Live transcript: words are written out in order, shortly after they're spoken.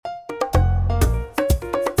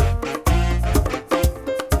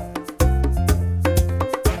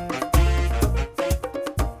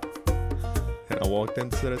walked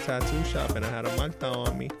into the tattoo shop and I had a Malta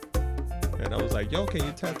on me. And I was like, yo, can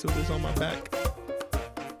you tattoo this on my back?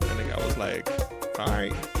 And the guy was like, all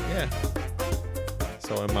right, yeah.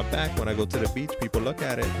 So in my back, when I go to the beach, people look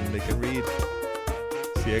at it and they can read,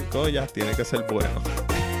 si es Goya, tiene que ser bueno.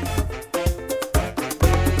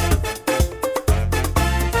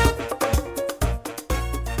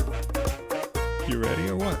 You ready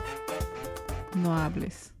or what? No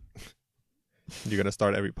hables. You're going to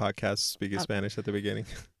start every podcast speaking Spanish at the beginning.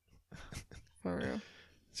 For real.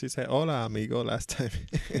 She said, hola, amigo, last time.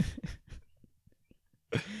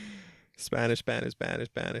 Spanish.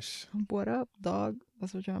 What up, dog?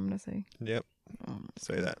 That's what I'm going to say. Yep.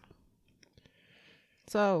 Say that.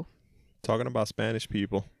 So. Talking about Spanish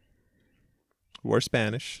people. We're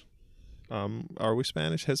Spanish. Are we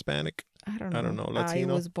Spanish? Hispanic? I don't know.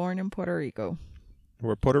 Latino? I was born in Puerto Rico.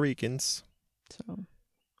 We're Puerto Ricans. So.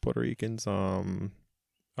 Puerto Ricans.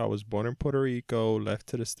 I was born in Puerto Rico, left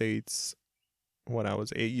to the States when I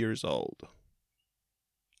was 8 years old.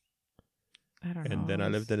 I don't know. And then I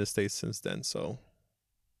lived in the States since then, so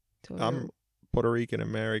I'm Puerto Rican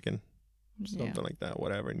American. Something like that,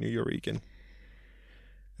 whatever. New Yorican.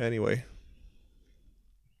 Anyway.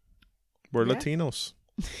 We're Latinos.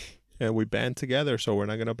 And we band together, so we're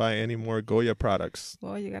not going to buy any more Goya products.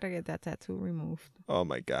 Well, you got to get that tattoo removed. Oh,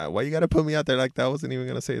 my God. Why you got to put me out there like that? I wasn't even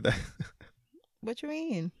going to say that. What you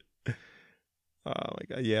mean? Oh, my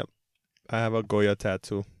God. Yep. I have a Goya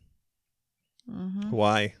tattoo. Mm-hmm.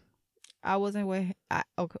 Why? I wasn't with...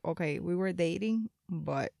 Okay, we were dating,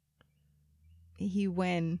 but he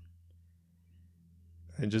went...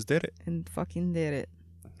 And just did it. And fucking did it.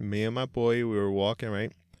 Me and my boy, we were walking,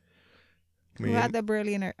 right? Who had the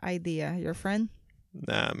brilliant idea? Your friend?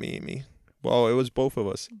 Nah, me. Well, it was both of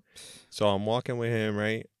us. So I'm walking with him,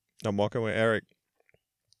 right? I'm walking with Eric.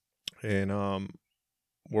 And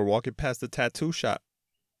we're walking past the tattoo shop.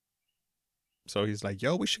 So he's like,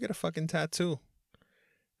 yo, we should get a fucking tattoo.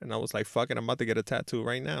 And I was like, fuck it, I'm about to get a tattoo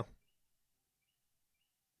right now.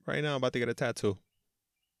 Right now, I'm about to get a tattoo.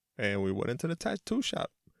 And we went into the tattoo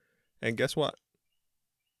shop. And guess what?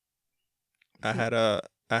 I had a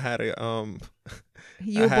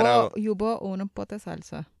You bought un pote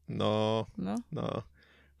salsa. No.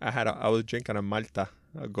 I was drinking a Malta,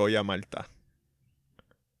 a Goya Malta.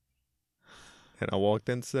 And I walked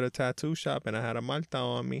into the tattoo shop and I had a Malta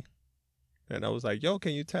on me. And I was like, yo,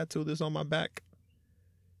 can you tattoo this on my back?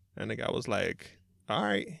 And the guy was like, all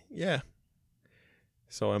right, yeah.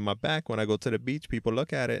 So in my back, when I go to the beach, people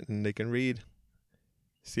look at it and they can read,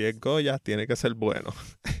 si es Goya, tiene que ser bueno.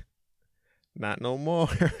 Not no more.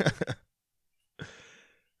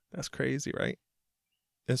 That's crazy, right?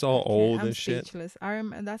 It's all old and shit. Speechless. I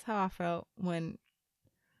remember that's how I felt when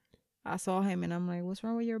I saw him, and I'm like, "What's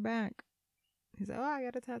wrong with your back?" He's like, "Oh, I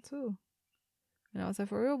got a tattoo." And I was like,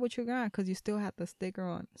 "For real? What you got?" Because you still had the sticker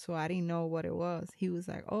on, so I didn't know what it was. He was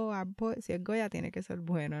like, "Oh, I put si es Goya tiene que ser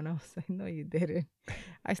bueno," and I was like, "No, you didn't."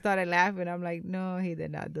 I started laughing. I'm like, "No, he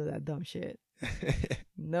did not do that dumb shit.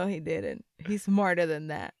 No, he didn't. He's smarter than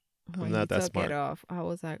that." When I'm not that smart. It off, I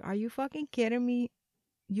was like, "Are you fucking kidding me?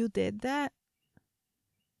 You did that?"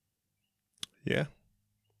 Yeah.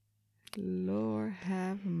 Lord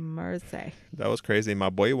have mercy. That was crazy. My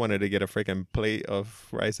boy wanted to get a freaking plate of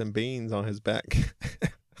rice and beans on his back.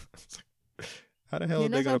 How the hell are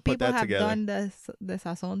they going to put that together? Some people have done the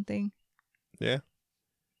sazon thing. Yeah.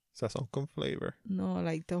 Sazon con flavor. No,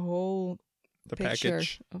 like the whole picture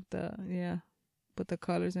package of with the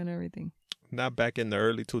colors and everything. Not back in the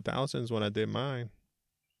early 2000s when I did mine.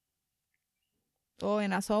 Oh,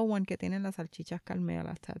 and I saw one que tiene las salchichas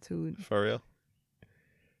calmeadas tattooed. For real?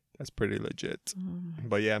 That's pretty legit.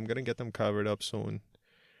 But yeah, I'm going to get them covered up soon.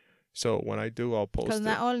 So when I do, I'll post it. Because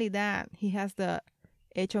not only that, he has the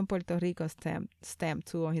Hecho en Puerto Rico stamp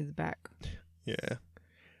too on his back. Yeah.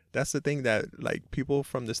 That's the thing that, like, people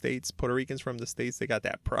from the States, Puerto Ricans from the States, they got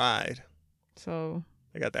that pride. So...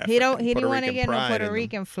 They got that he didn't want to get no Puerto them.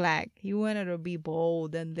 Rican flag. He wanted to be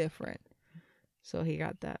bold and different. So he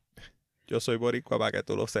got that. Yo soy boricua para que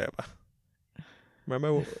tú lo sepas. I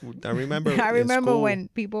remember I remember when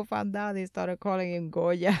people found out, they started calling him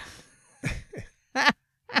Goya.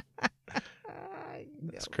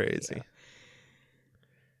 That's crazy.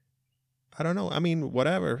 I don't know. I mean,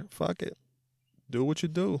 whatever. Fuck it. Do what you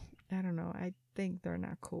do. I don't know. I think they're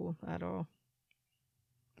not cool at all.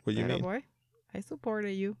 What do you mean? Boy? I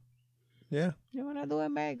supported you. Yeah. You want to do it,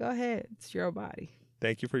 man? Go ahead. It's your body.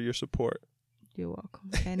 Thank you for your support. You're welcome.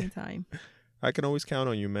 Anytime. I can always count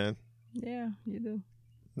on you, man. Yeah, you do.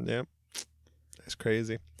 Yep. That's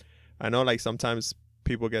crazy. I know, like, sometimes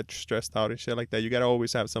people get stressed out and shit like that. You got to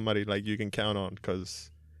always have somebody, like, you can count on because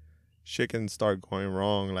shit can start going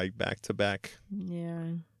wrong like back to back. Yeah.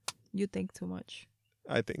 You think too much.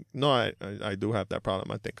 I think no, I do have that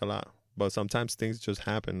problem. I think a lot, but sometimes things just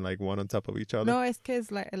happen like one on top of each other. No, it's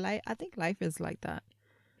because like I think life is like that.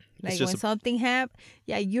 It's Like just when something happens,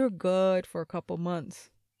 yeah, you're good for a couple months.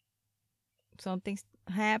 Something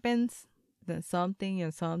happens, then something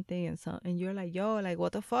and something and something, and you're like, yo, like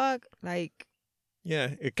what the fuck, like.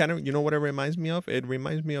 yeah. It kind of, you know what it reminds me of? It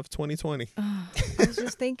reminds me of 2020 I was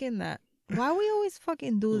just thinking that. Why we always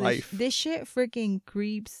fucking do this? life. This shit freaking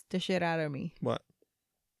creeps the shit out of me. What?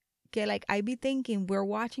 Okay, like I be thinking we're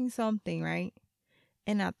watching something, right?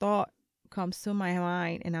 And a thought comes to my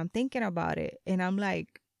mind and I'm thinking about it. And I'm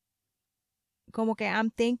like, como que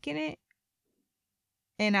I'm thinking it.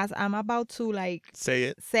 And as I'm about to like Say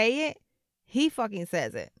it. say it, he fucking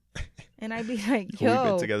says it. And I be like, We've been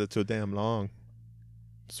yo, together too damn long.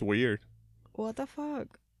 It's weird. what the fuck?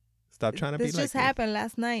 Stop trying to This be like just me. happened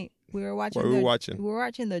last night. We were watching What were we watching? we were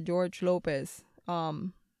watching the George Lopez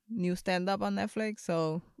new stand up on Netflix.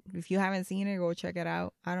 So if you haven't seen it, go check it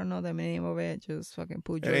out. I don't know the name of it. Just fucking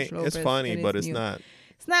put George Lopez. It's funny, and but it's new. not.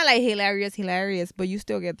 It's not like hilarious, but you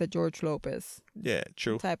still get the George Lopez Yeah,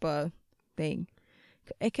 true. type of thing.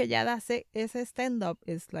 Es que ya ese stand up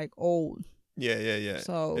is like old. Yeah.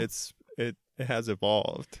 So it has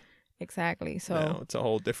evolved. exactly. So Now it's a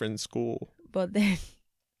whole different school. but then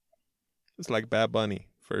It's like Bad Bunny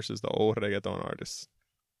versus the old reggaeton artists.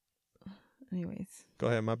 anyways. Go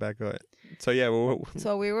ahead, my bad. Go ahead. So yeah,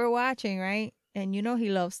 So we were watching, right? And you know he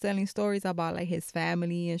loves telling stories about like his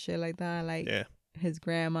family and shit like that, like yeah. his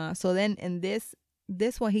grandma. So then in this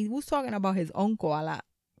one, he was talking about his uncle a lot.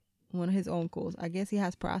 One of his uncles. I guess he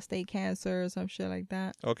has prostate cancer or some shit like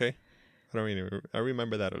that. Okay. I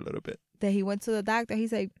remember that a little bit. That he went to the doctor. He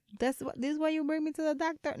said, this is why you bring me to the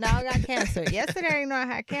doctor? Now I got cancer. Yesterday I didn't know I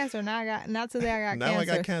had cancer. Not today I got now cancer.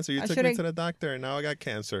 I got cancer. You took me to the doctor and now I got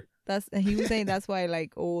cancer. And he was saying that's why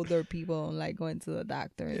like older people don't like going to the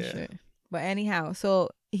doctor and Yeah. shit. But anyhow, so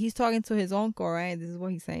he's talking to his uncle, right? This is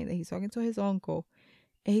what he's saying. That he's talking to his uncle.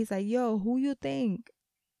 And he's like, yo, who you think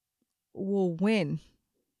will win?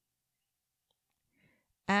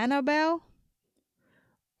 Annabelle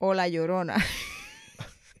or La Llorona?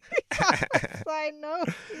 I know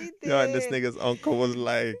he did. Yo, and this nigga's uncle was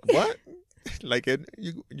like, "What? Like,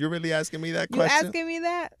 you really asking me that question? You asking me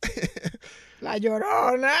that? La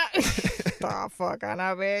Llorona. Oh, fuck,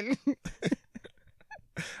 Annabelle.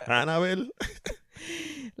 Annabelle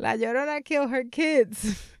La Llorona killed her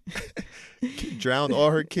kids. drowned all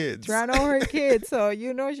her kids. Drowned all her kids. So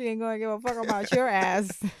you know she ain't gonna give a fuck about your ass.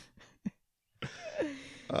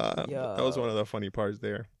 That was one of the funny parts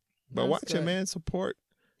there. But That's watch good. it, man. Support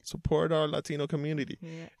our Latino community. Yeah.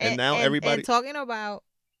 And now everybody- And talking about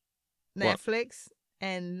What? Netflix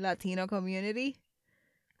and Latino community,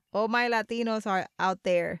 all my Latinos are out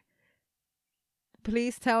there.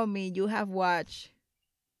 Please tell me you have watched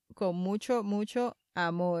Con Mucho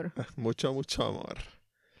Amor. Mucho amor.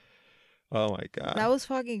 Oh my god. That was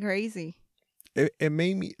fucking crazy. It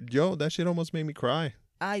made me, that shit almost made me cry.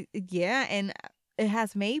 Yeah, and it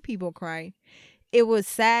has made people cry. It was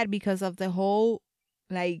sad because of the whole,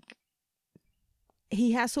 like,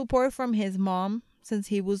 he has support from his mom since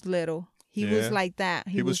he was little. He was Yeah. like that.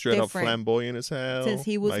 He was straight different. up flamboyant as hell. Since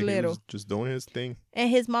he was like, little. He was just doing his thing. And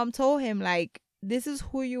his mom told him, like, this is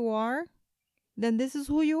who you are, then this is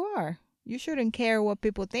who you are. You shouldn't care what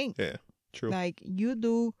people think. Yeah, true. Like, you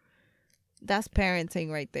do. That's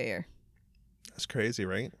parenting right there. That's crazy,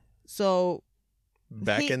 right? So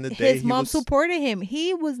Back in the day, his mom supported him.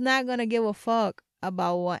 He was not gonna give a fuck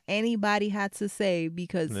about what anybody had to say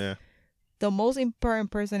because Yeah. the most important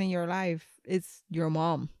person in your life is your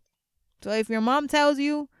mom. So if your mom tells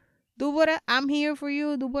you, do what I'm here for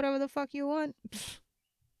you, do whatever the fuck you want,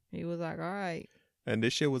 he was like, all right. And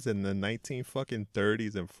this shit was in the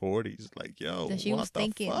 30s and 40s. Like, yo, That she what was the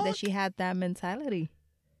thinking fuck? that she had that mentality.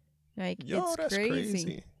 Like, it's That's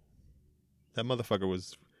crazy. That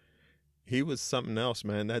motherfucker he was something else,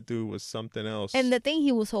 man. That dude was something else. And the thing,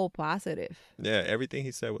 he was so positive. Yeah, everything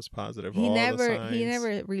he said was positive. He all the never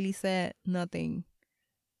signs. really said nothing.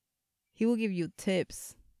 He will give you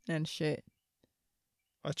tips and shit.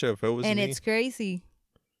 Watch out, if it was And me, it's crazy.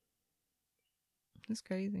 It's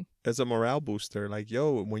crazy. it's a morale booster. Like,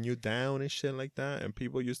 yo, when you're down and shit like that, and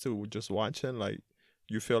people used to just watch him, like,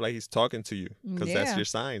 you feel like he's talking to you because that's Yeah. your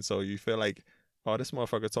sign. So you feel like, oh, this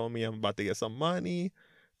motherfucker told me I'm about to get some money,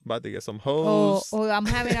 about to get some hoes. Oh, I'm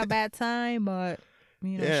having a bad time, but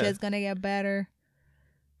Yeah. shit's gonna get better.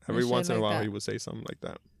 Every shit once in a like while, that. he would say something like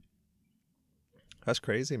that. That's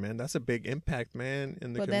crazy, man. That's a big impact, man,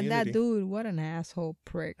 in the But community. then that dude, what an asshole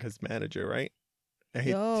prick. His manager, right? And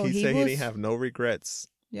Yo, he he said he was- didn't have no regrets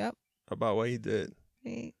Yep. about what he did.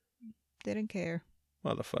 He didn't care.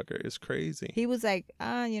 Motherfucker is crazy. He was like,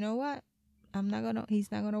 you know what?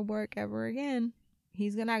 He's not gonna work ever again.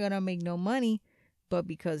 He's not gonna make no money. But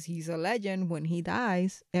because he's a legend, when he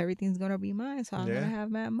dies, everything's gonna be mine. So I'm Yeah. gonna have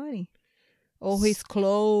mad money. Oh, his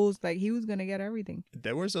clothes, like he was gonna get everything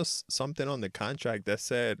There was something on the contract that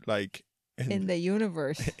said like in the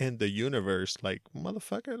universe. in the universe, like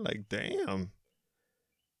motherfucker, like damn,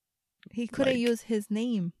 He couldn't Like- use his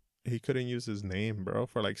name. he couldn't use his name, bro,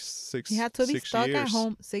 for like He had to be 6 stuck years. at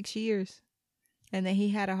home 6 years, and then he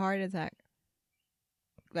had a heart attack.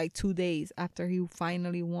 Like 2 days after he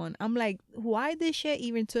finally won. I'm like, why this shit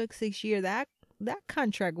even took 6 years? That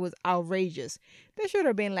contract was outrageous. They should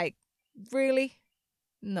have been like, really?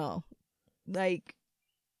 No, like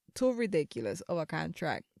too ridiculous of a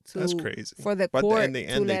contract. That's crazy. For the But court in the to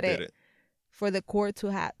end, they let did it. for the court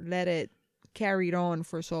to let it carried on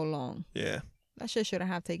for so long. Yeah, That shit shouldn't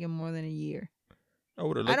have taken more than a year. I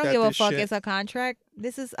would have I looked don't at give a this fuck. shit. It's a contract.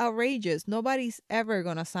 This is outrageous. Nobody's ever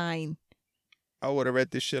gonna sign. I would have read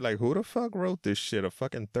this shit like, who the fuck wrote this shit? A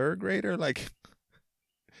fucking third grader? Like,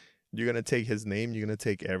 you're gonna take his name? You're gonna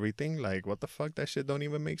take everything? Like, what the fuck? That shit don't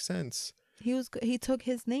even make sense. He took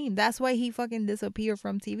his name. That's why he fucking disappeared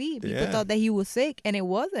from TV. People Yeah. thought that he was sick, and it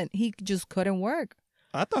wasn't. He just couldn't work.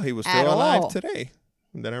 I thought he was At still alive all. today.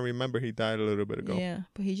 And then I remember he died a little bit ago. Yeah,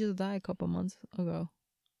 but he just died a couple months ago.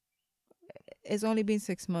 It's only been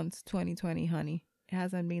 6 months, 2020, honey. It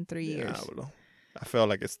hasn't been 3 Yeah, years. I don't know. I felt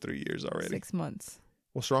like it's 3 years already. 6 months.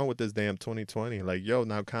 What's wrong with this damn 2020? Like, yo,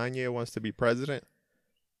 now Kanye wants to be president.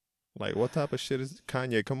 Like, what type of shit is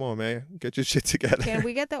Kanye? Come on, man, get your shit together. Can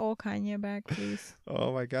we get the old Kanye back, please?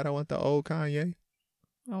 Oh my god, I want the old Kanye.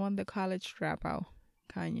 I want the college dropout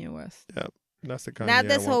Kanye West. That's the Kanye. Not I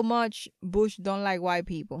that want. so much Bush don't like white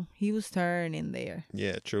people. He was turning there.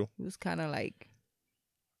 Yeah, true. He was kind of like,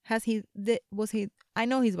 was he? I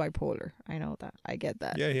know he's bipolar. I know that. I get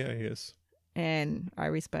that. Yeah, he is. And I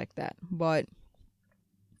respect that. But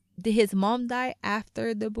did his mom die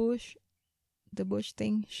after the Bush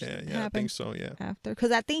thing Yeah, I happened? think so. Yeah. After,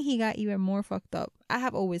 because I think he got even more fucked up. I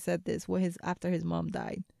have always said this after his mom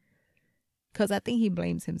died, because I think he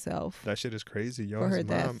blames himself That shit is crazy, yo. for His her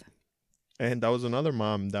mom. death And that was another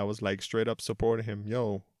mom that was like straight up supporting him.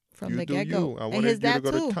 Yo, from you the do get go. you. I And wanted his you to dad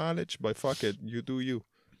go too. to college, but fuck it, you do you.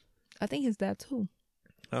 I think his dad too.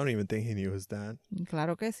 I don't even think he knew his dad.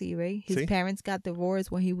 Claro que sí, right? His See? parents got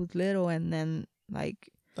divorced when he was little, and then like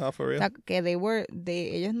Oh, for real? que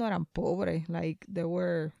ellos no eran pobres, like they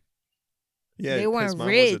were. Yeah, they his weren't mom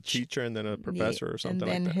was a rich. teacher and then a professor or something and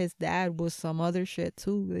then like that. his dad was some other shit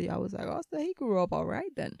too. I was like, oh, so he grew up all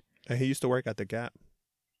right then. And he used to work at the Gap.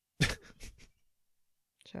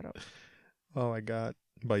 Shut up. Oh my god.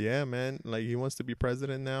 But yeah, man, like he wants to be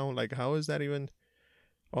president now. Like, how is that even?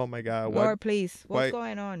 Oh my god. Lord, please, what's why-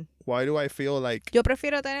 going on? Why do I feel like? Yo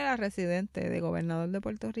prefiero tener a Residente de gobernador de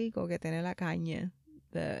Puerto Rico que tener a Kanye,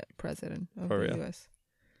 the president of For the real? U.S.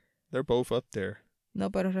 They're both up there. No,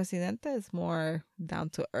 pero Residente is more down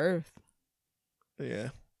to earth. Yeah.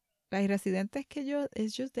 Like Residente es que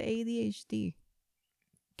it's just the ADHD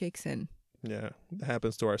kicks in. Yeah. That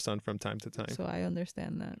happens to our son from time to time. So I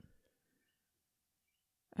understand that.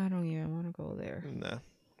 I don't even want to go there. Nah.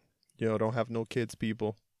 Yo, don't have no kids,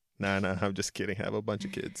 people. Nah, I'm just kidding. Have a bunch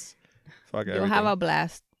of kids. Fuck You'll everything. have a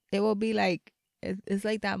blast. It will be like it's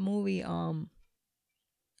like that movie. Ay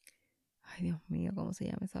Dios mío, ¿cómo se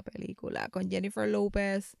llama esa película? Con Jennifer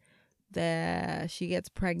Lopez, she gets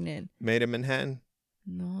pregnant. Made in Manhattan.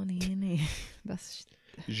 No, nene. That's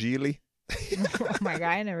Geely. oh my god,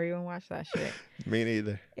 I never even watched that shit. Me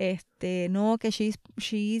neither. No, que she's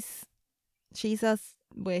a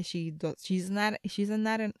well, she's not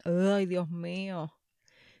in ay Dios mío.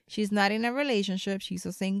 She's not in a relationship. She's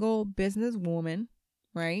a single businesswoman,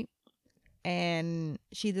 right? And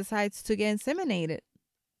she decides to get inseminated.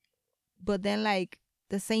 But then like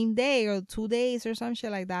the same day or 2 days or some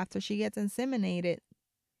shit like that after she gets inseminated,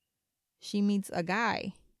 she meets a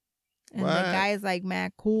guy. And What? the guy is like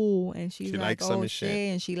mad cool, and she's She like, likes him oh and shit,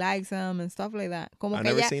 shit. and she likes him and stuff like that. Como I've que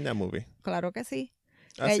never ella, seen that movie. claro que sí.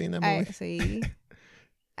 I've seen that movie. Sí.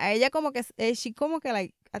 A ella como que, she como que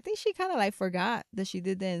like, I think she kind of like forgot that she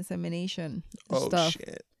did the insemination Oh, stuff.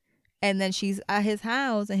 shit. And then she's at his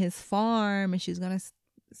house and his farm, and she's gonna,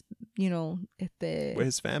 With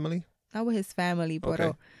his family? not with his family, but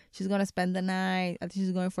Okay. she's gonna spend the night. I think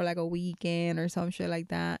she's going for like a weekend or some shit like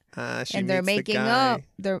that. She And they're meets the making guy.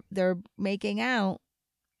 up. They're making out,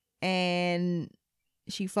 and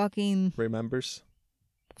she fucking Remembers?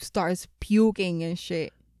 starts puking and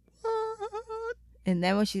shit. And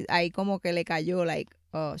then when ahí como que le cayó, like,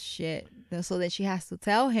 oh shit. So then she has to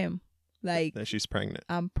tell him, like, that she's pregnant.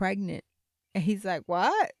 I'm pregnant. And he's like,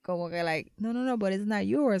 what? Como que like, no, but it's not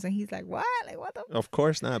yours. And he's like, what? Like, what the? Of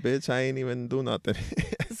course not, bitch. I ain't even do nothing.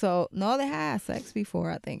 So, no, they had sex before,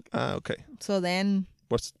 I think. Okay. So then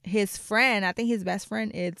What's his friend, I think his best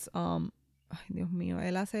friend, it's, ay, Dios mío,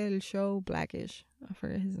 él hace el show Blackish. I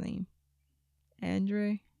forget his name.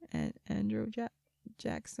 Andrew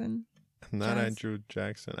Jackson. not Jazz. Andrew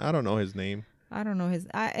Jackson? I don't know his name. I don't know his.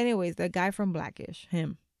 Anyways, the guy from Blackish,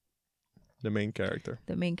 him, The main character.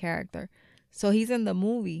 the main character. So he's in the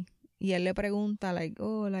movie. Y él le pregunta, like,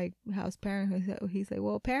 oh, like, how's parenthood? He's like,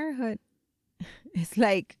 well, parenthood, it's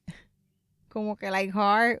like, como que like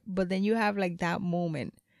hard, but then you have like that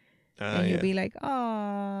moment. And you'll Yeah. be like,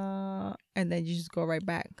 oh, and then you just go right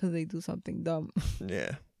back because they do something dumb.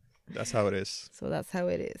 Yeah. That's how it is. So that's how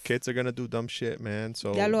it is. Kids are gonna do dumb shit, man.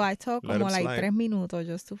 So Ya lo, I talk let como 'em like slide. 3 minutos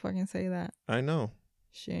just to fucking say that I know.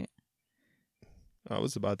 shit. I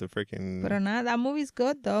was about to freaking. Pero nada, that movie's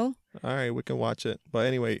good though. All right, we can watch it. But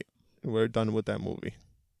anyway, we're done with that movie.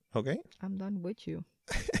 Okay. I'm done with you.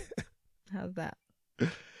 How's that?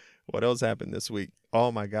 What else happened this week?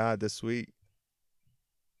 Oh my God, this week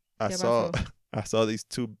I ¿Qué saw pasó? I saw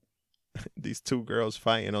these two girls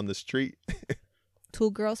fighting on the street.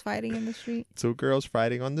 2 girls fighting in the street. 2 girls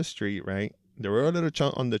fighting on the street, right? They were a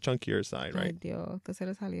little on the chunkier side, Ay, right? Dios, que se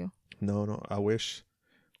le salió. No, I wish.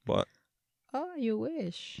 But Oh, you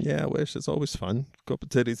wish. yeah, I wish. It's always fun. Couple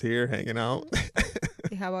titties here hanging out.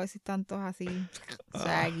 How about si tantos así Ah.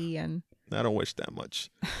 saggy and I don't wish that much.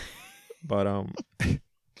 But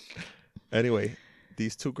anyway,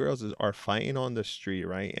 these 2 girls are fighting on the street,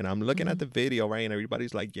 right? And I'm looking at the video, right? And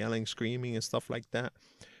everybody's like yelling, screaming and stuff like that,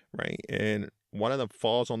 right? And one of them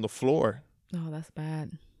falls on the floor, oh, that's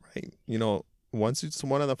bad. right? You know, once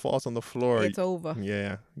one of them falls on the floor, It's over.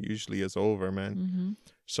 yeah, usually it's over, man. Mm-hmm.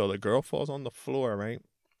 So the girl falls on the floor, right?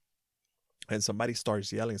 And somebody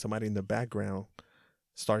starts yelling. Somebody in the background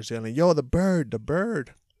starts yelling, yo, the bird,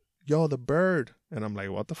 yo, the bird. And I'm like,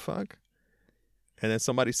 what the fuck? And then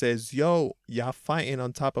somebody says, yo, y'all fighting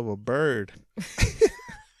on top of a bird.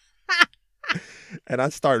 And I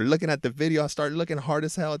started looking at the video. I started looking hard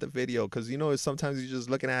as hell at the video because, you know, sometimes you're just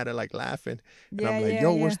looking at it like laughing. And I'm like,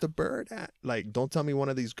 yo, where's the bird at? Like, don't tell me one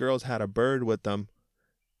of these girls had a bird with them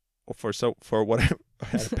for whatever.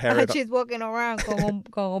 Had a parrot. She's walking around con un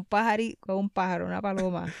pájaro, una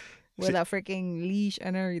paloma, with a freaking leash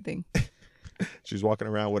and everything. She's walking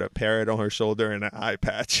around with a parrot on her shoulder and an eye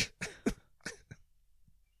patch.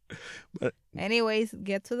 But anyways,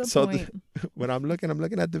 get to the So point. when I'm looking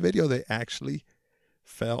at the video, they actually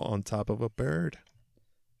fell on top of a bird.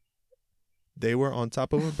 They were on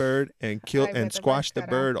top of a bird and killed Ay, and vete pa'l squashed the carajo.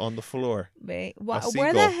 bird on the floor. Where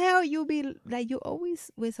seagull. the hell you be like? You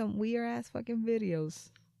always with some weird ass fucking videos.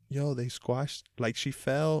 Yo, they squashed, like she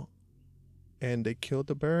fell and they killed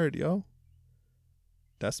the bird, yo.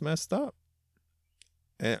 That's messed up.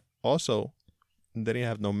 And also, they didn't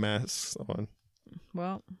have no masks on.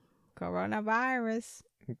 Well, coronavirus.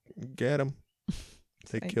 Get them.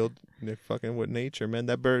 They Like- killed. They're fucking with nature, man.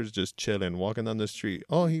 That bird's just chilling, walking down the street.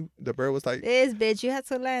 Oh, the bird was like, This bitch, you had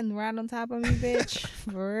to land right on top of me, bitch.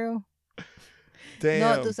 For real. damn.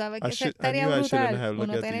 No, tú sabes que I estaría knew I shouldn't brutal. have looked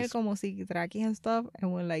Uno at tener these. como psiquitraquis and stuff,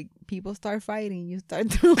 and when like people start fighting, you start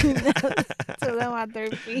doing that to them at their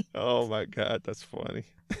feet. Oh my God, that's funny.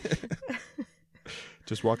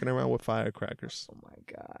 Just walking around with firecrackers. Oh my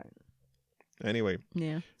god. Anyway,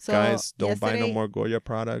 Yeah. So guys, don't buy no yesterday- more Goya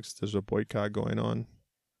products. There's a boycott going on.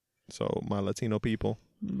 So my Latino people,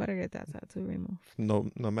 You better get that tattoo removed.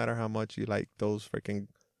 no matter how much you like those freaking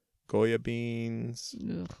Goya beans,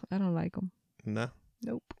 Ugh, I don't like them. nah,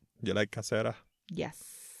 Nope. you like casera. Yes.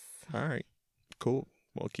 All right, cool.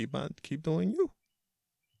 Well, keep doing you.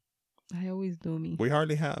 I always do me. We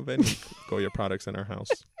hardly have any Goya products in our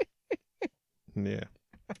house. Yeah.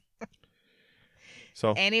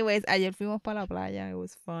 So Anyways, ayer fuimos para la playa. It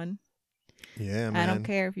was fun. yeah, man. I don't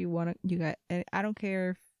care if you want to. You got. I don't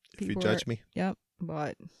care if you people judge me. Yep.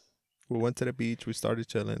 But We went to the beach. We started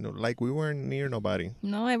chilling. Like we weren't near nobody.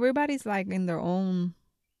 no, everybody's like in their own.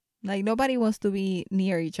 Like nobody wants to be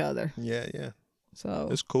near each other. Yeah. So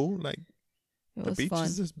It's cool. Like it the was beach fun.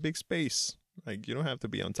 is this big space. Like you don't have to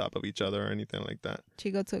be on top of each other or anything like that.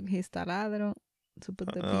 Chico took his taladro to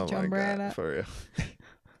put the Oh beach my umbrella. God, for real.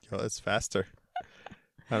 Yo, it's faster.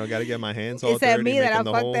 I don't gotta get my hands all It said dirty me that I making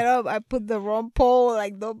the fucked hole. it up. I put the wrong pole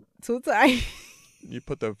like 2 times. You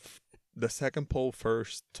put the second pole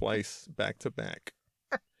first twice back to back.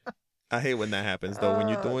 I hate when that happens though. When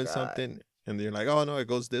you're Oh, doing God. something and you're like, oh no, it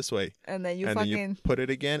goes this way, And then you and fucking... then you put it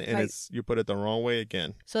again, and like- it's you put it the wrong way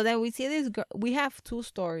again. So then we see this girl. We have 2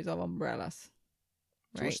 stories of umbrellas.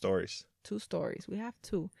 Two Right? stories. 2 stories. We have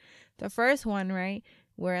 2. The first one, right?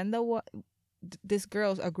 We're in the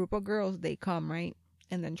a group of girls, they come, right?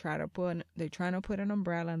 And then they're trying to put an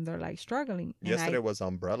umbrella, and they're like struggling. And Yesterday was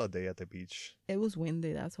umbrella day at the beach. it was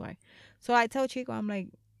windy, that's why. So I tell Chico, I'm like,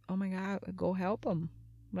 oh my God, go help them.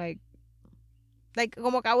 Like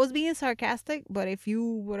como que I was being sarcastic, but if you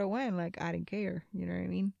would have went, like, I didn't care. You know what I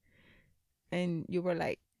mean? And you were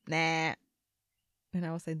like, nah. And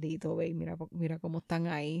I was like, Dito, babe, mira cómo están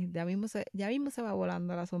ahí. Ya mismo se va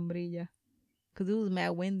volando la sombrilla. Because it was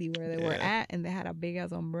mad windy where they were Yeah. at, and they had a big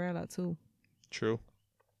ass umbrella too. True.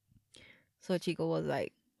 So Chico was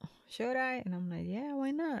like, should I? And I'm like, yeah,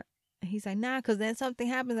 why not? And he's like, nah, because then something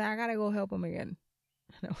happens and I gotta go help him again.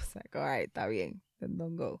 And I was like, all right, está bien. Then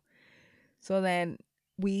don't go. So then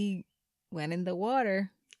we went in the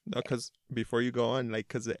water. No, because before you go on, like,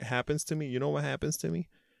 because it happens to me. You know what happens to me?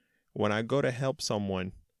 When I go to help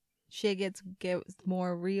someone, Shit gets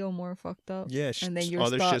more real, more fucked up. yeah, And then you're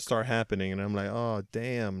other stuck. shit start happening, and I'm like, oh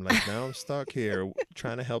damn, like now I'm stuck here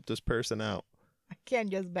trying to help this person out. I can't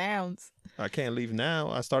just bounce. I can't leave now.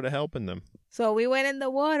 I started helping them. So we went in the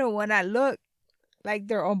water. When I looked, like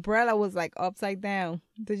their umbrella was like upside down.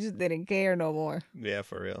 They just didn't care no more. Yeah,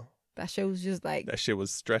 for real. That shit was just like, That shit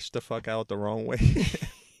was stretched the fuck out the wrong way.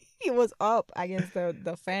 it was up against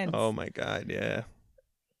the fence. Oh my god, yeah.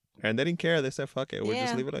 And they didn't care. They said, "Fuck it, we'll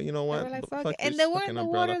just Yeah. leave it." You know They what? were like, fuck Fuck it. And this they were fucking in the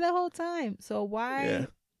umbrella. water the whole time. So why Yeah.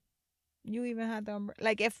 you even had the umbrella?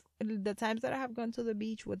 Like, if the times that I have gone to the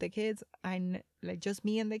beach with the kids, like just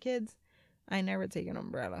me and the kids, I never take an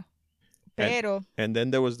umbrella. Pero And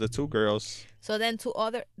then there was the 2 girls. so then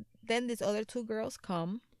these other 2 girls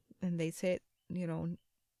come and they sit,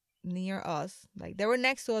 near us. Like they were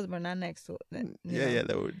next to us, but not next to. Yeah,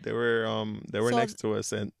 they were So- next to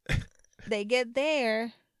us, and They get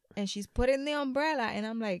there and she's putting the umbrella, and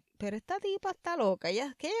I'm like, pero esta tipa está loca.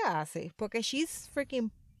 ¿Ella qué hace? Porque she's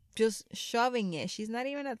freaking just shoving it. She's not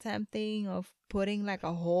even attempting of putting like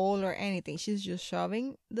a hole or anything. She's just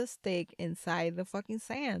shoving the stick inside the fucking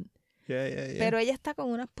sand. yeah. Pero ella está con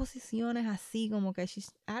unas posiciones así como que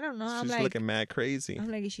I don't know. I'm She's like, looking mad crazy.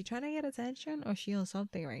 is she trying to get attention or is she on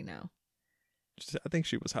something right now? I think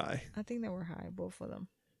she was high. I think they were high, both of them.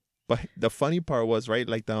 But the funny part was, right,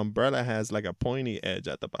 like the umbrella has like a pointy edge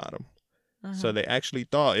at the bottom. Uh-huh. So they actually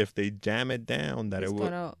thought if they jam it down that It's it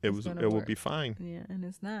gonna would work. be fine. Yeah, and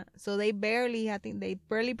it's not. So I think they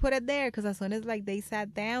barely put it there because as soon as like they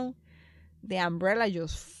sat down, the umbrella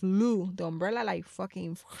just flew. The umbrella like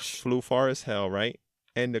fucking Flew far as hell, right?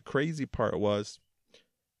 And the crazy part was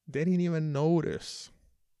they didn't even notice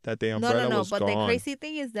that the umbrella was But gone. the crazy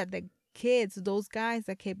thing is that the kids, those guys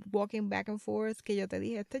that kept walking back and forth, que yo te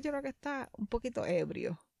dije, este yo creo que está un poquito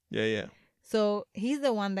ebrio. Yeah. So he's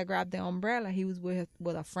the one that grabbed the umbrella. He was with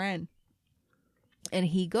a friend, and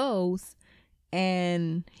he goes,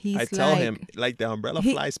 and he's I tell like, him, like, the umbrella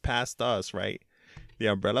flies past us, right? The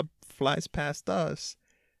umbrella flies past us,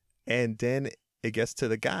 and then it gets to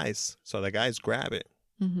the guys. So the guys grab it.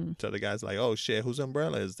 Mhm. So the guy's like, oh shit, whose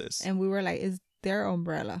umbrella is this? And we were like, it's their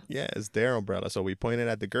umbrella. Yeah, it's their umbrella. So we pointed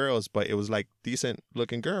at the girls, but it was like decent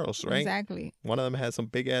looking girls, right? Exactly. One of them had some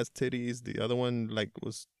big ass titties. The other one like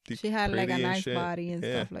was She had like a pretty and nice shit. body and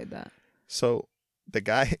Yeah. stuff like that. So the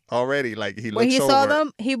guy already, like, he When looks he over. saw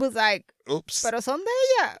them, he was like, Oops. pero son de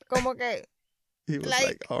ella. Como que, He was like,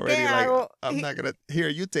 like already ¿qué like, hago? I'm not gonna. Here,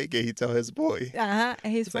 you take it. He tell his boy. uh-huh.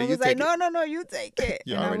 And his It's friend like, you was like, take no, you take it.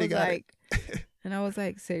 You and already I was got like, it. and I was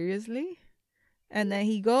like, seriously? And then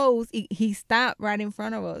he goes, he stopped right in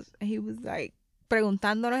front of us. And he was like,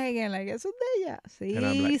 preguntándonos again, like, ¿eso es de ella? And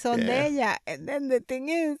I'm like, Sí, son yeah. de ella. And then the thing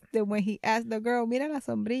is that when he asked the girl, mira la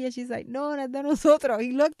sombrilla, she's like, no es de nosotros.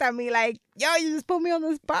 He looked at me like, yo, you just put me on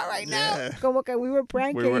the spot right Yeah. now. Como que we were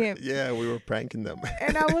pranking him. We were pranking them.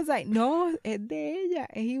 And I was like, no, es de ella.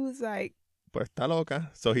 And he was like, Pues está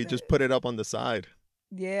loca. So he just put it up on the side.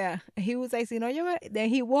 yeah. And he was like, si no yo me... Then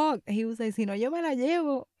he walked. And he was like, si no yo me la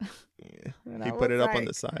llevo. Yeah. And He I put it was up on like-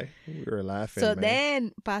 the side. We were laughing. So man.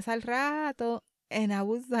 then, pasa el rato. And I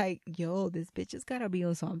was like, yo, this bitch has got to be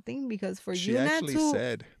on something. Because for She you not actually to...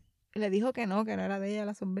 said, Le dijo que no era de ella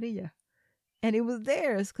la sombrilla. And it was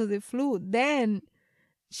theirs because it flew. Then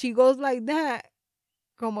she goes like that.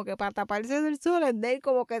 Como que para taparse del sol. And then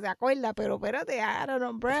como que se acuerda. Pero espérate, I had an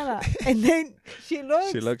umbrella. And then she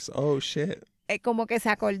looks. oh shit. Como que se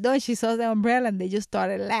acordó. And she saw the umbrella. And they just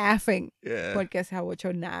started laughing. Yeah. Porque se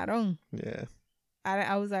abochornaron. Yeah.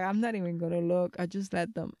 I was like, I'm not even going to look. I just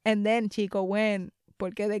let them. And then Chico went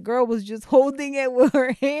Porque the girl was just holding it with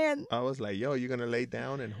her hand. I was like, yo, you're gonna lay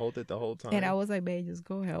down and hold it the whole time? And I was like, babe, just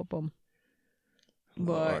go help him.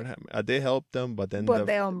 But I did help them, but then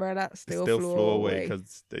the umbrella still flew away.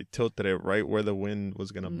 because they tilted it right where the wind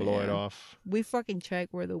was gonna blow it Yeah. off. We fucking check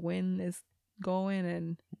where the wind is going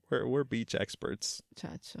and We're beach experts.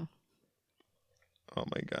 chacho. Oh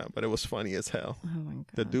my god! But it was funny as hell. Oh my god.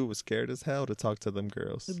 The dude was scared as hell to talk to them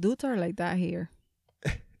girls. The dudes are like that here.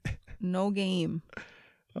 No game.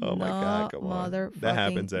 Oh my god! Come on, that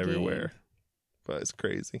happens motherfucking everywhere. game. But it's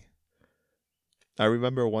crazy. I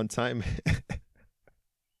remember one time.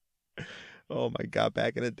 Oh my god!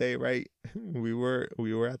 Back in the day, right? We were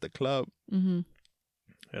at the club. Mm-hmm.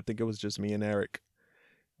 I think it was just me and Eric.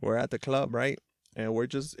 We're at the club, right? And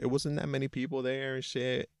it wasn't that many people there and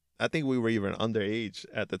shit. I think we were even underage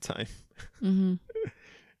at the time. Mm-hmm.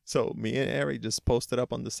 So me and Eric just posted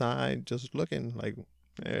up on the side, just looking like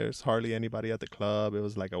there's hardly anybody at the club. It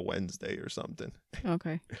was like a Wednesday or something.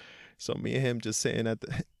 Okay. So me and him just sitting at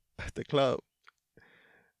the at the club.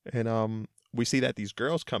 And we see that these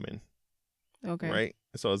girls come in. Okay. Right?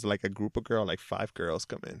 So it's like a group of girls, like 5 girls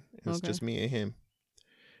come in. It's Okay. just me and him.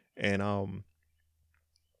 And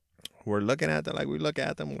we're looking at them, like we look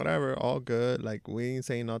at them, whatever, all good. Like we ain't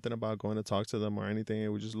saying nothing about going to talk to them or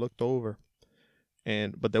anything. We just looked over.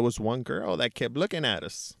 But there was one girl that kept looking at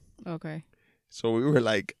us. Okay. So we were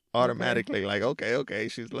like automatically like, okay,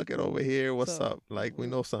 she's looking over here. What's So- up? Like we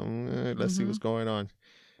know something. Let's see Mhm. what's going on.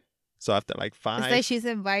 So after like 5, It's like she's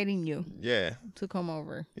inviting you yeah, to come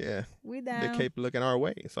over. yeah. We They down. kept looking our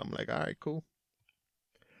way. So I'm like, all right, cool.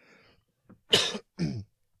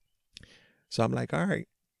 So I'm like, all right.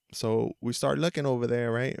 So we start looking over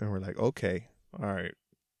there, right? And we're like, okay, all right,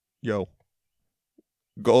 yo,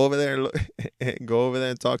 go over there and look, go over there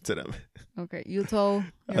and talk to them. Okay. You told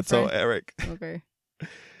your I told friend? Eric. Okay.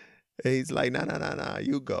 And he's like, nah,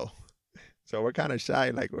 you go. So we're kind of shy.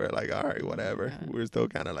 Like, we're like, all right, whatever. Yeah. We're still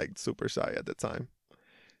kind of like super shy at the time.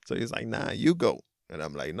 So he's like, nah, you go. And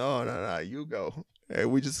I'm like, no, you go. And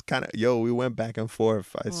we just kind of, we went back and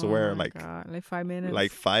forth. I swear, Oh my like, God. Like 5 minutes.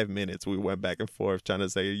 like 5 minutes. We went back and forth trying to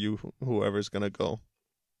say, whoever's going to go.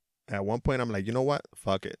 At one point, I'm like, you know what?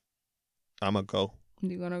 Fuck it. I'm going to go.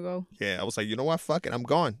 You gonna go? Yeah, I was like, you know what? Fuck it. I'm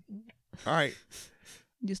going. All right.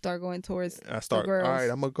 You start going towards I start, all girls. right,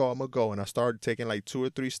 I'm going to go. And I started taking like 2 or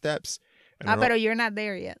 3 steps. And but you're not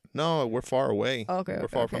there yet. No, we're far away. Okay. We're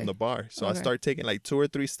far from the bar. So I Okay. start taking like 2 or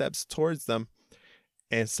 3 steps towards them.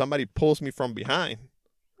 And somebody pulls me from behind.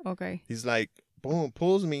 Okay. He's like, boom,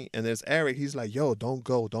 pulls me. And there's Eric. He's like, yo, don't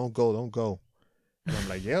go. And I'm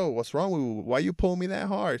like, yo, what's wrong with you? Why you pull me that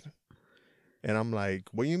hard? And I'm like,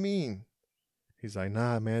 what do you mean? He's like,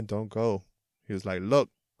 nah, man, don't go. He was like, look.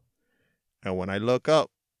 And when I look up,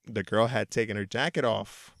 the girl had taken her jacket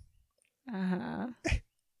off. Uh-huh.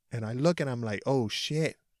 And I look and I'm like, oh,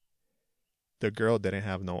 shit. The girl didn't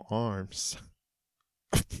have no arms.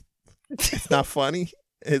 It's not funny.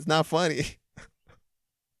 It's not funny.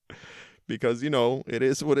 Because, it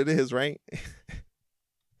is what it is, right?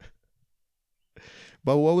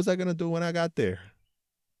 But what was I going to do when I got there?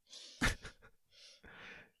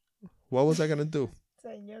 What was I going to do?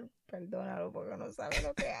 Señor, perdónalo porque no sabe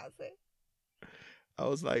lo que hace. I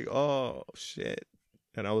was like, oh, shit.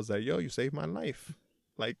 And I was like, yo, you saved my life.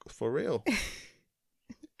 Like, for real.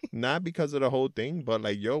 Not because of the whole thing, but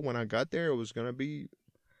like, yo, when I got there, it was going to be...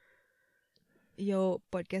 Yo,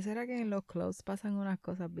 ¿por qué será que en los clubs pasan unas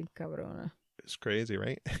cosas bien cabronas? It's crazy,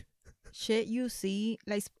 right? Shit you see,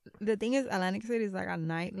 like, the thing is, Atlantic City is like a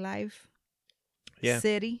nightlife Yeah.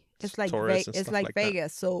 city. It's like Tourists and it's stuff like like that.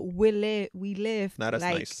 Vegas. So we live Not as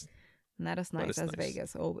like, nice. not as But nice it's as nice.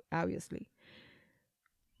 Vegas, obviously.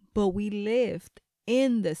 But we lived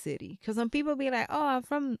in the city. Because some people be like, oh, I'm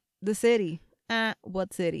from the city.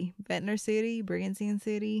 What city? Ventnor City, Brigantine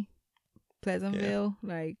City, Pleasantville.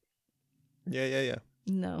 Like, Yeah.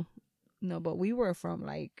 no, but we were from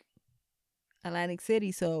like Atlantic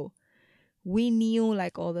City, so we knew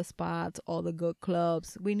like all the spots, all the good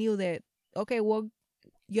clubs. We knew that, okay, well,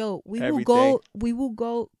 yo, we Every will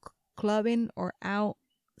go clubbing or out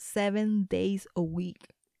 7 days a week.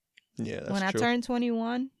 Yeah, that's When I true. turned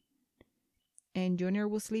 21 and Junior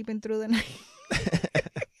was sleeping through the night,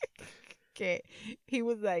 okay, he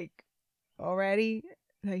was like already,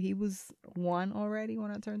 like he was 1 already when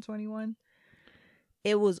I turned 21.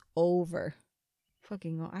 It was over.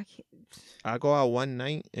 Fucking, I can't. I go out one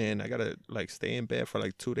night and I gotta like stay in bed for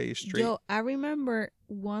like 2 days straight. Yo, I remember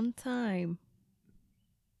one time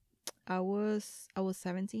I was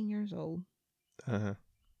 17 years old, Uh-huh.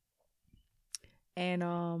 and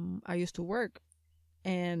I used to work,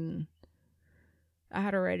 and I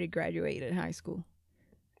had already graduated high school.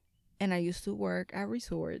 And I used to work at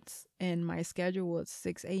resorts, and my schedule was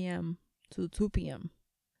 6 a.m. to 2 p.m.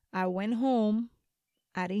 I went home.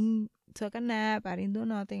 I didn't took a nap. I didn't do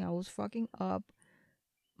nothing. I was fucking up.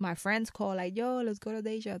 My friends called like, yo, let's go to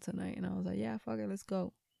Deja tonight. And I was like, yeah, fuck it, let's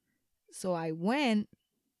go. So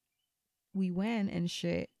we went and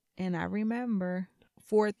shit. And I remember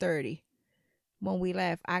 4:30 when we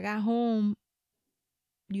left. I got home.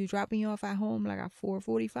 You dropped me off at home like at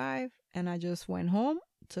 4:45. And I just went home,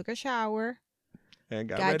 took a shower, And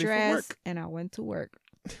got got ready dressed, for work. and I went to work.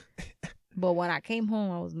 But when I came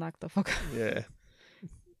home, I was knocked the fuck out. Yeah.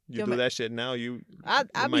 You Yo, do man. that shit now, you I'll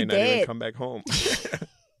might be not even dead. come back home.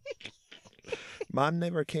 Mom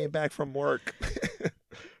never came back from work.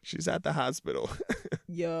 She's at the hospital.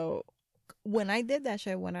 Yo, when I did that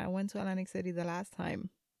shit, when I went to Atlantic City the last time,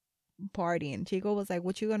 partying, Chico was like,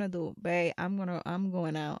 what you gonna do? Babe, I'm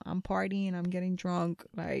going out. I'm partying. I'm getting drunk.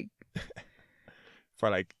 Like, For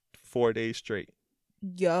like 4 days straight.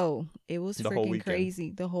 yo, it was The whole freaking weekend.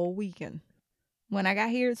 crazy. The whole weekend. When I got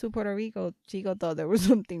here to Puerto Rico, Chico thought there was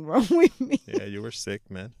something wrong with me. Yeah, you were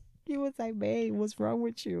sick, man. He was like, babe, what's wrong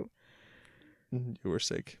with you? You were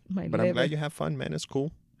sick. My But liver. I'm glad you have fun, man. It's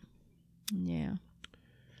cool. Yeah.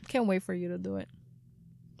 Can't wait for you to do it.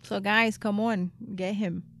 So guys, come on. Get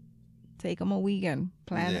him. Take him a weekend.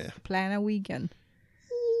 Plan a weekend.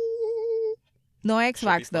 No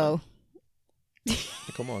Xbox fun. though.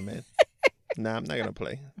 Come on, man. Nah, I'm not going to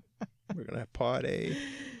play. We're going to party.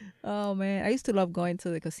 Oh man. I used to love going to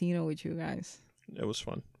the casino with you guys. It was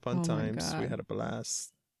fun. Oh, Fun my times. We God. had a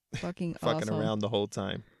blast. Fucking Fucking awesome. around the whole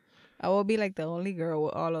time. I will be like the only girl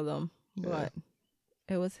with all of them. But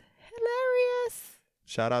it was hilarious.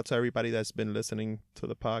 Shout out to everybody that's been listening to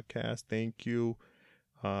the podcast. Thank you.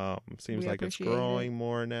 Seems We like it's appreciate growing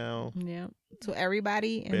more now. Yeah. To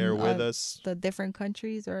everybody in Bear with us. the different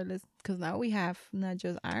countries, or because now we have not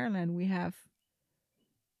just Ireland, we have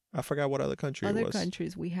I forgot what other country other it was.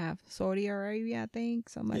 countries. We have Saudi Arabia, I think.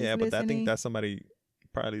 Somebody's Yeah, but listening. I think that somebody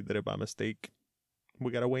probably did it by mistake.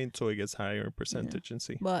 We gotta wait until it gets higher in percentage and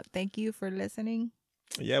see. But thank you for listening.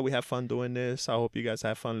 Yeah, we have fun doing this. I hope you guys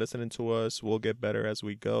have fun listening to us. We'll get better as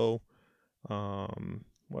we go.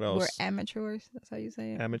 What else? We're amateurs. That's how you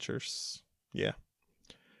say it. Amateurs. Yeah.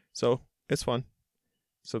 So it's fun.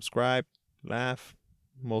 Subscribe, laugh.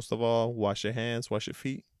 Most of all, wash your hands, wash your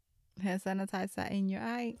feet. Hand sanitizer in your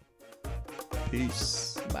eye.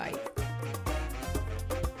 Peace. Bye.